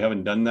that because you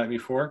haven't done that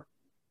before,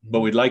 but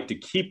we'd like to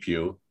keep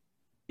you.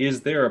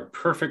 Is there a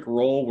perfect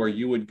role where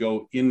you would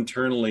go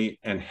internally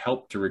and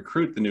help to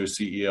recruit the new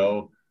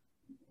CEO?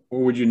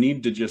 Or would you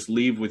need to just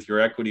leave with your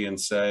equity and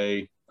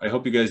say, I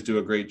hope you guys do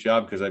a great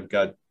job because I've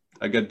got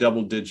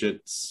double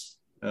digits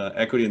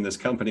equity in this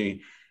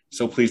company,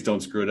 so please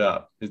don't screw it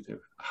up.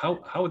 How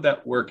would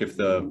that work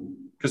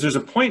because there's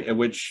a point at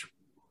which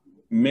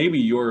maybe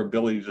your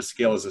ability to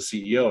scale as a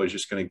CEO is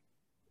just going to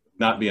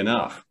not be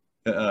enough.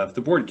 If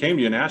the board came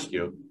to you and asked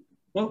you,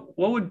 what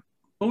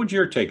would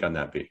your take on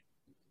that be?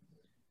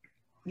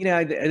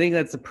 I think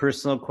that's a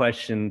personal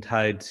question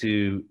tied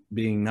to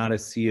being not a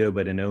CEO,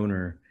 but an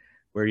owner,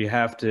 where you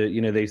have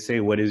to, they say,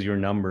 what is your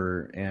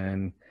number?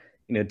 And,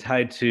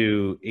 tied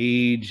to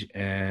age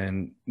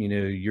and,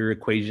 your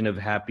equation of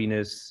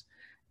happiness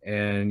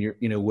and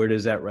where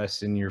does that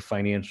rest in your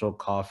financial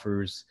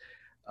coffers?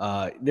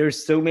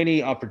 There's so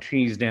many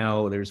opportunities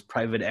now. There's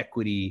private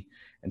equity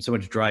and so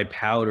much dry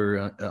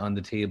powder on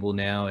the table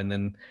now. And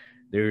then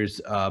there's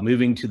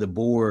moving to the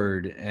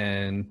board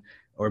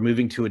or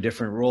moving to a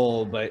different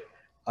role. But,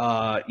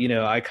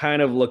 I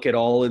kind of look at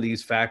all of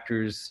these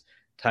factors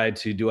tied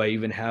to, do I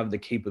even have the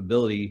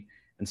capability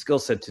and skill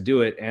set to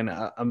do it? And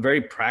I'm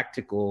very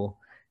practical,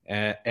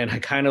 and I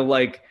kind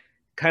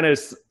of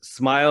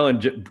smile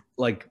and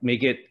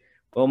make it,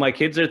 well, my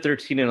kids are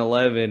 13 and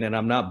 11 and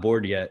I'm not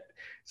bored yet.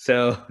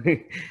 So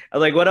I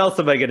was like, what else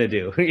am I going to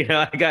do?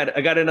 I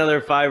got another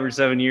 5 or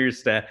 7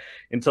 years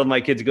until my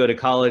kids go to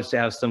college to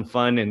have some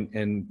fun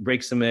and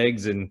break some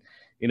eggs and,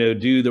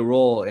 do the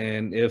role.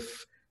 And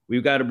if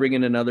we've got to bring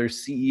in another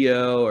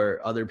CEO or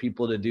other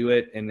people to do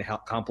it and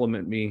help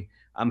complement me,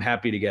 I'm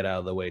happy to get out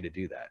of the way to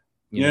do that.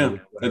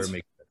 Whatever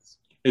makes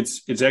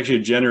sense. It's actually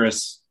a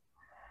generous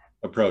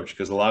approach,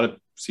 because a lot of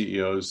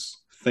CEOs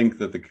think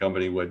that the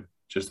company would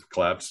just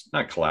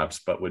not collapse,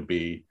 but would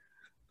be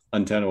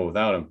untenable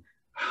without them.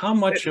 How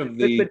much of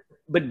the...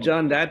 But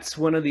John, that's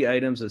one of the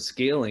items of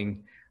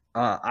scaling.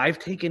 I've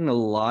taken a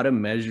lot of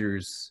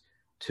measures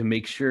to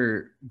make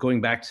sure,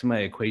 going back to my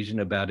equation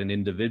about an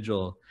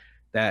individual,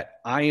 that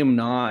I am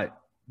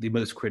not the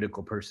most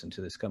critical person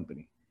to this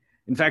company.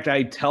 In fact,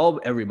 I tell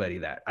everybody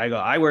that. I go,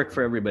 I work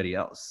for everybody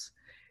else.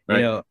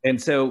 Right.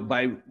 And so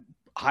by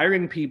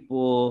hiring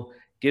people,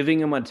 giving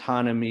them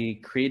autonomy,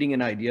 creating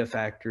an idea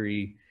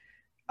factory,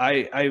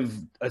 I've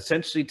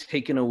essentially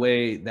taken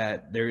away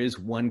that there is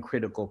one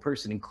critical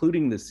person,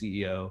 including the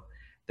CEO,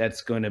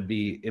 that's going to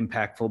be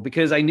impactful,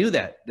 because I knew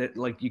that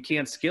you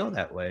can't scale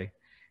that way.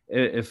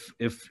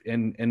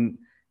 And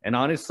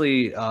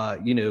honestly,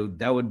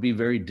 that would be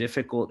very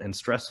difficult and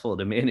stressful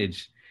to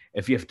manage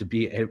if you have to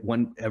be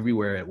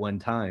everywhere at one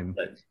time.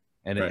 Right.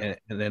 And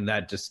then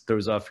that just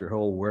throws off your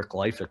whole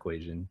work-life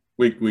equation.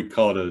 We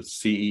call it a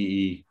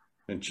CEE,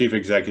 and chief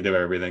executive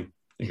everything.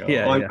 You go,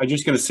 I'm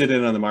just going to sit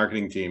in on the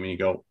marketing team. And you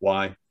go,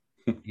 why?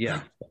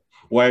 Yeah.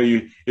 Why are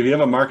you, if you have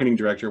a marketing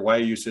director, why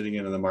are you sitting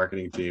in on the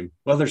marketing team?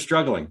 Well, they're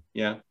struggling.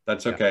 Yeah,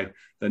 that's okay.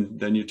 Yeah.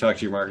 Then you talk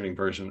to your marketing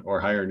person or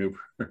hire a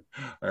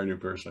new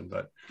person.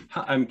 But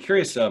I'm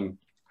curious,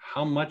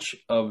 how much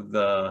of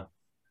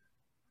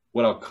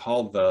what I'll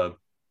call the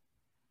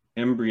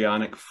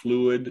embryonic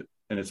fluid,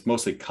 and it's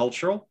mostly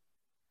cultural,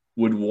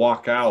 would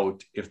walk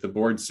out if the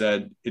board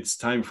said, it's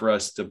time for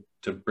us to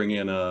bring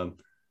in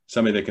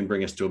somebody that can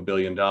bring us to $1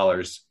 billion,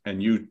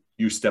 and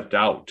you stepped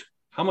out.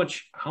 How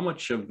much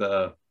of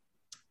the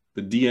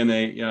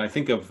DNA, I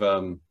think of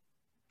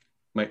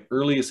my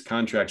earliest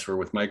contracts were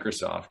with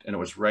Microsoft, and it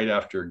was right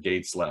after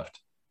Gates left.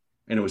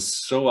 And it was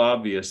so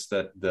obvious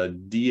that the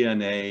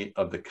DNA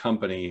of the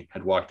company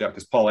had walked out,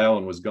 because Paul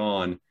Allen was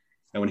gone.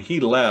 And when he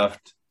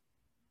left,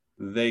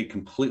 they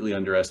completely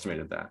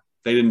underestimated that.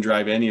 They didn't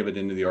drive any of it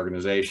into the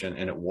organization,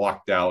 and it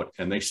walked out,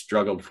 and they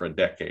struggled for a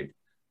decade.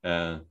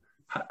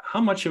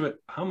 How much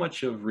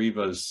of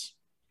Riva's,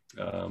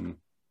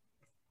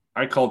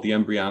 I call it the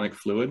embryonic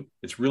fluid.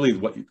 It's really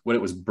what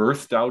it was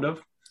birthed out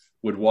of,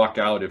 would walk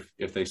out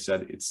if they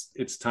said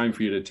it's time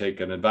for you to take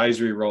an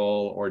advisory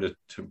role, or to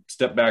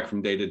step back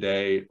from day to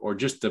day, or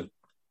just to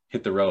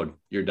hit the road.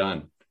 You're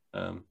done.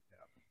 How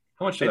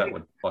much of that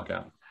would walk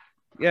out?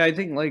 Yeah, I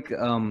think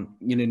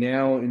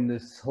now in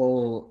this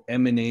whole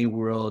M&A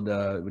world,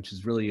 which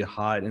is really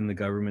hot in the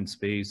government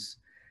space,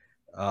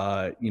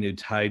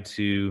 tied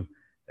to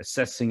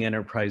assessing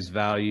enterprise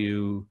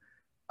value,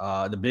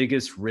 the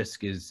biggest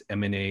risk is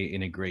M&A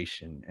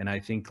integration. And I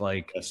think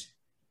yes.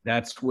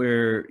 That's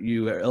where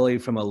you really,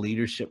 from a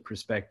leadership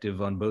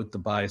perspective on both the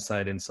buy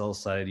side and sell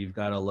side, you've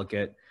got to look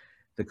at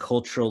the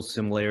cultural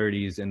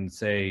similarities and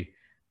say,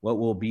 what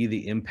will be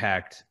the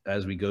impact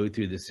as we go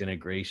through this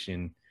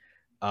integration?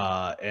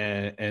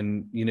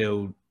 And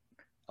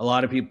a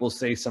lot of people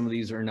say some of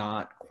these are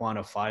not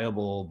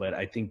quantifiable, but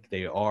I think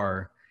they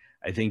are.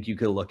 I think you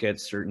could look at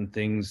certain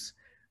things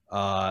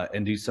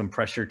and do some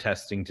pressure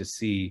testing to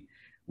see,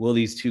 will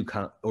these two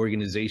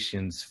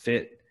organizations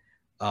fit,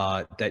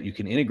 that you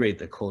can integrate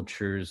the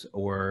cultures,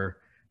 or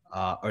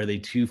are they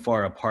too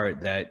far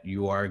apart that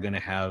you are going to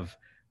have,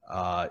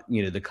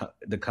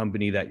 the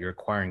company that you're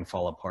acquiring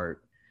fall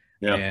apart?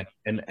 Yeah.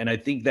 And I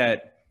think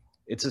that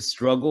it's a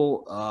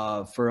struggle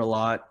for a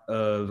lot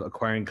of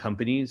acquiring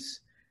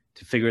companies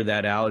to figure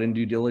that out in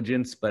due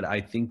diligence, but I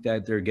think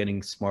that they're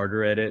getting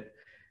smarter at it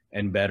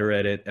and better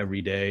at it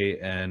every day.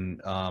 And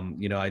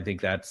I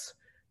think that's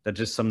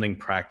just something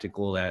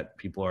practical that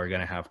people are going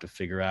to have to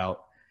figure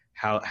out,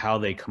 how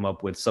they come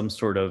up with some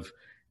sort of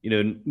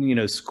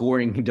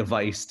scoring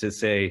device to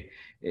say,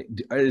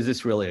 is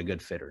this really a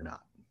good fit or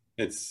not?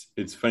 It's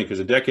funny because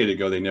a decade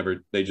ago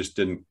they just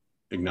didn't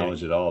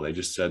acknowledge it all. They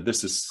just said,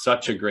 this is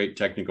such a great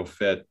technical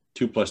fit.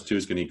 2 + 2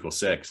 is going to equal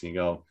 6. And you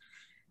go,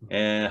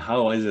 and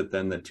how is it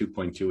then that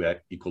 2.2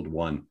 equaled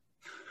 1?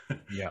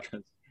 Yeah.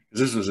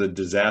 This was a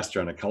disaster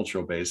on a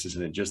cultural basis,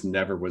 and it just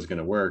never was going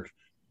to work.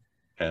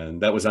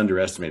 And that was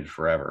underestimated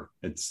forever.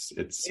 And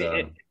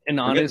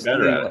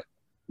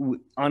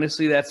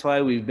honestly, that's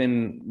why we've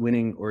been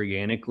winning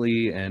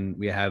organically, and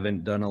we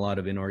haven't done a lot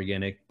of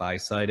inorganic buy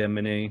side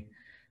M&A,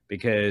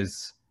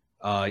 because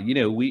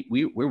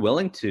we're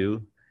willing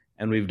to,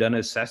 and we've done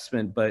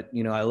assessment, but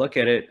I look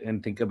at it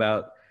and think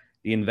about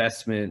the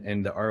investment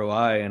and the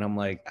ROI, and I'm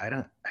like,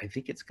 I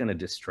think it's going to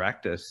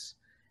distract us,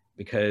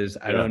 because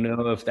I don't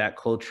know if that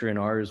culture and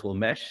ours will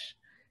mesh.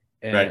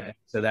 And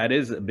so that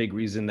is a big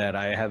reason that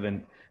I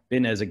haven't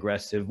been as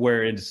aggressive.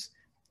 Whereas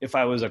if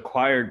I was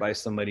acquired by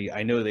somebody,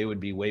 I know they would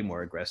be way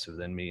more aggressive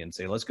than me and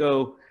say, let's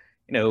go,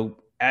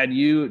 add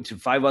you to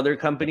 5 other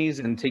companies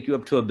and take you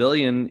up to $1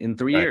 billion in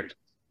 3 years.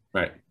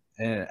 Right.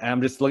 And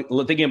I'm just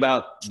thinking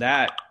about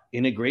that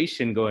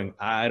integration going,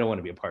 I don't want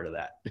to be a part of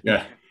that.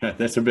 Yeah,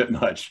 that's a bit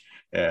much.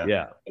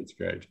 Yeah.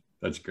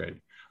 That's great.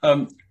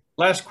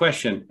 Last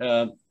question.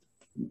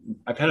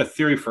 I've had a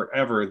theory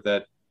forever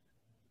that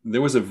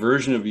there was a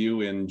version of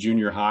you in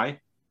junior high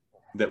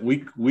that we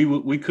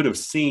could have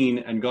seen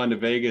and gone to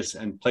Vegas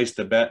and placed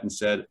a bet and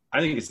said, I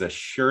think it's a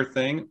sure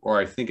thing, or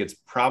I think it's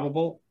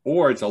probable,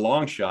 or it's a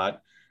long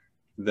shot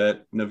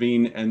that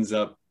Naveen ends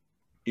up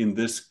in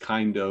this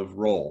kind of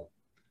role.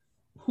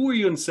 Who are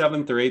you in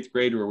 7th or 8th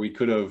grade where we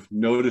could have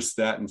noticed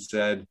that and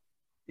said,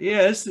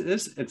 yeah,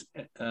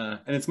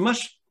 and it's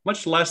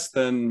much less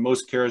than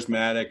most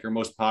charismatic or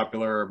most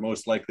popular or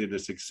most likely to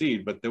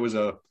succeed, but there was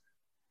a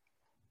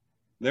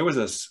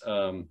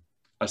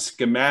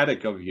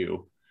schematic of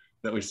you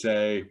that we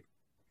say,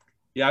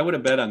 yeah, I would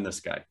have bet on this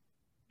guy.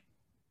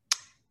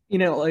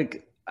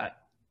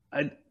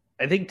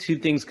 I think 2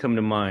 things come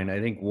to mind.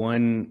 I think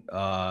one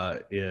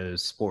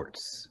is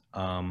sports.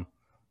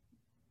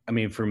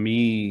 For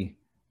me,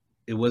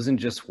 it wasn't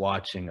just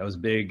watching. I was a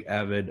big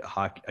avid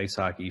ice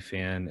hockey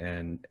fan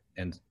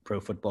and pro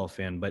football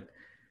fan, but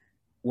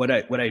what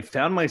I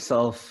found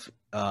myself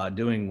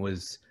doing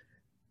was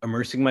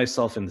immersing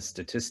myself in the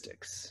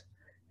statistics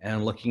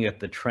and looking at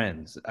the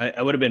trends.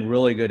 I would have been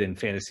really good in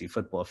fantasy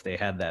football if they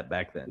had that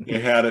back then.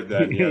 They had it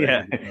then.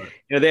 Yeah.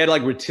 They had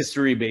like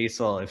rotisserie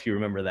baseball, if you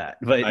remember that.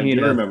 But I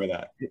do remember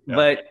that. Yeah.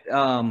 But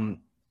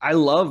I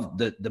love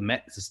the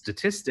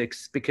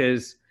statistics,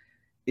 because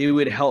it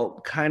would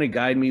help kind of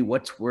guide me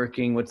what's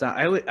working, what's not.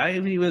 I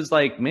was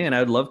like, man,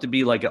 I'd love to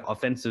be like an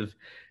offensive,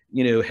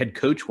 head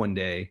coach one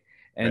day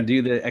and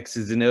do the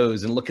X's and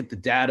O's and look at the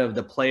data of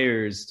the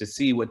players to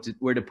see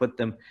where to put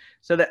them.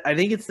 So that I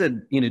think it's the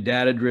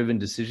data-driven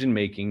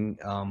decision-making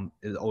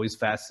has always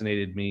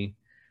fascinated me.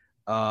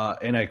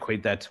 And I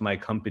equate that to my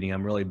company.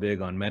 I'm really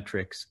big on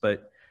metrics.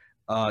 But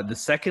the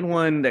second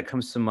one that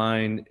comes to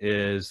mind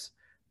is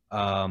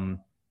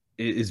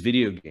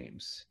video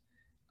games.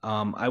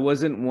 I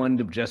wasn't one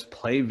to just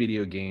play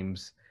video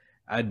games.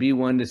 I'd be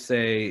one to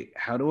say,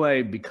 how do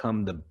I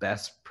become the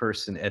best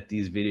person at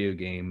these video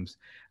games?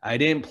 I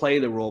didn't play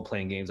the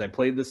role-playing games. I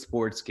played the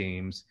sports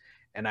games,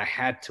 and I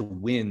had to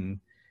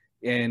win.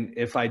 And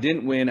if I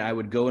didn't win, I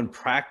would go and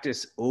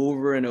practice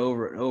over and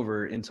over and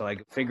over until I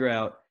could figure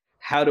out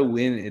how to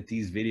win at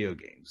these video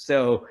games.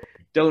 So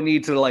don't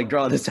need to like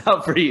draw this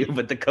out for you,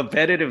 but the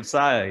competitive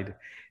side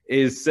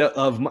is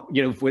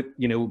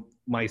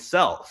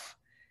myself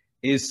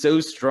is so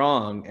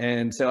strong.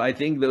 And so I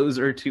think those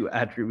are 2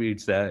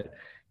 attributes that,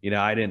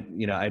 I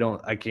couldn't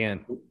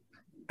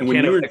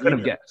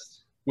have guessed.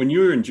 When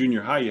you were in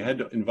junior high, you had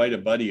to invite a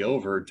buddy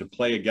over to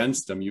play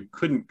against them. You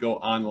couldn't go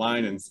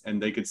online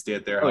and they could stay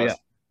at their house.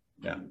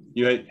 Yeah.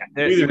 You had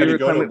we were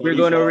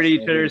going over to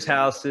each other's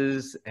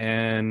houses,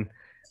 and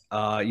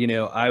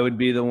I would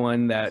be the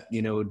one that,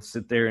 would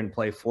sit there and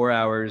play 4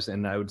 hours,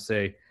 and I would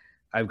say,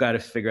 I've got to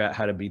figure out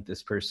how to beat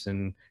this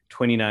person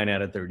 29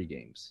 out of 30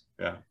 games.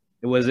 Yeah.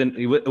 It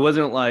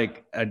wasn't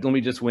like, let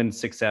me just win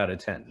 6 out of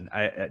 10.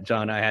 I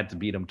had to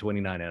beat them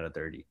 29 out of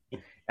 30.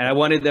 And I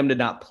wanted them to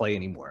not play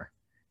anymore.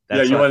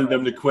 You wanted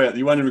them to quit.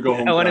 You wanted them to go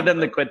home. I wanted them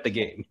to quit the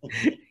game.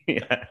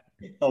 Yeah.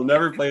 I'll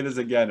never play this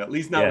again. At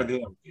least not with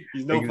him.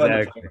 He's no fun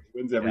to play. He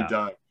wins every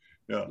time.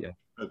 Yeah.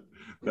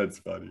 That's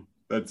funny.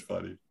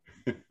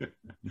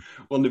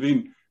 Well,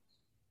 Naveen,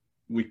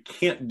 we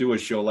can't do a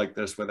show like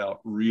this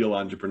without real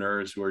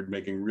entrepreneurs who are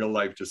making real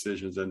life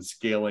decisions and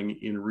scaling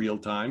in real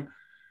time.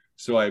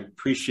 So I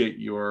appreciate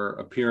your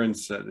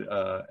appearance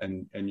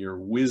and your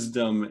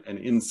wisdom and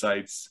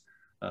insights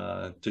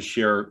to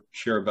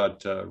share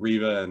about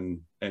Riva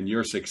and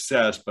your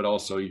success, but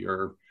also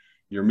your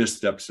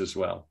missteps as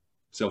well.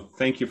 So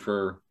thank you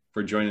for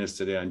joining us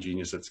today on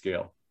Genius at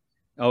Scale.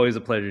 Always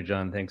a pleasure,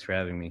 John. Thanks for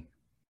having me.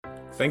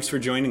 Thanks for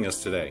joining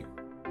us today.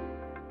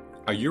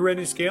 Are you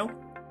ready to scale?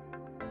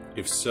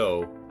 If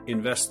so,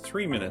 invest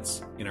 3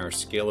 minutes in our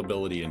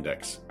Scalability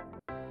Index.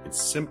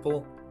 It's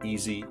simple,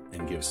 easy,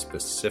 and gives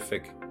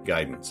specific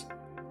guidance.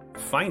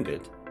 Find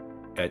it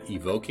at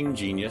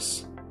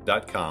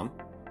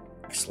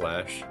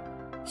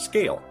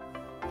evokinggenius.com/scale.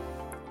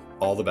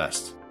 All the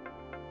best.